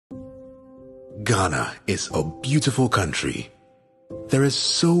Ghana is a beautiful country. There is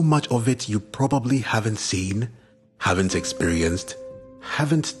so much of it you probably haven't seen, haven't experienced,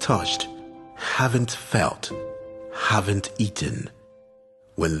 haven't touched, haven't felt, haven't eaten.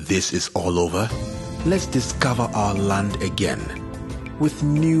 When this is all over, let's discover our land again with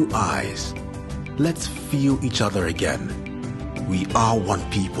new eyes. Let's feel each other again. We are one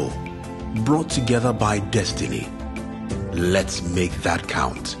people, brought together by destiny. Let's make that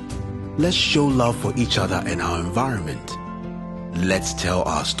count. Let's show love for each other and our environment. Let's tell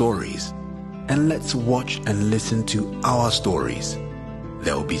our stories, and let's watch and listen to our stories.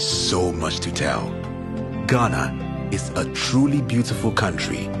 There will be so much to tell. Ghana is a truly beautiful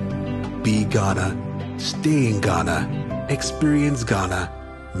country. Be Ghana, stay in Ghana, experience Ghana,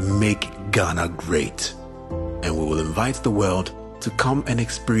 make Ghana great. And we will invite the world to come and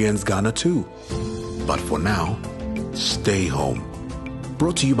experience Ghana too. But for now, stay home.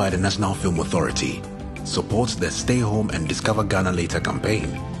 Brought to you by the National Film Authority. Supports the Stay Home and Discover Ghana Later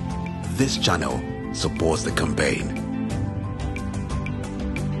campaign. This channel supports the campaign.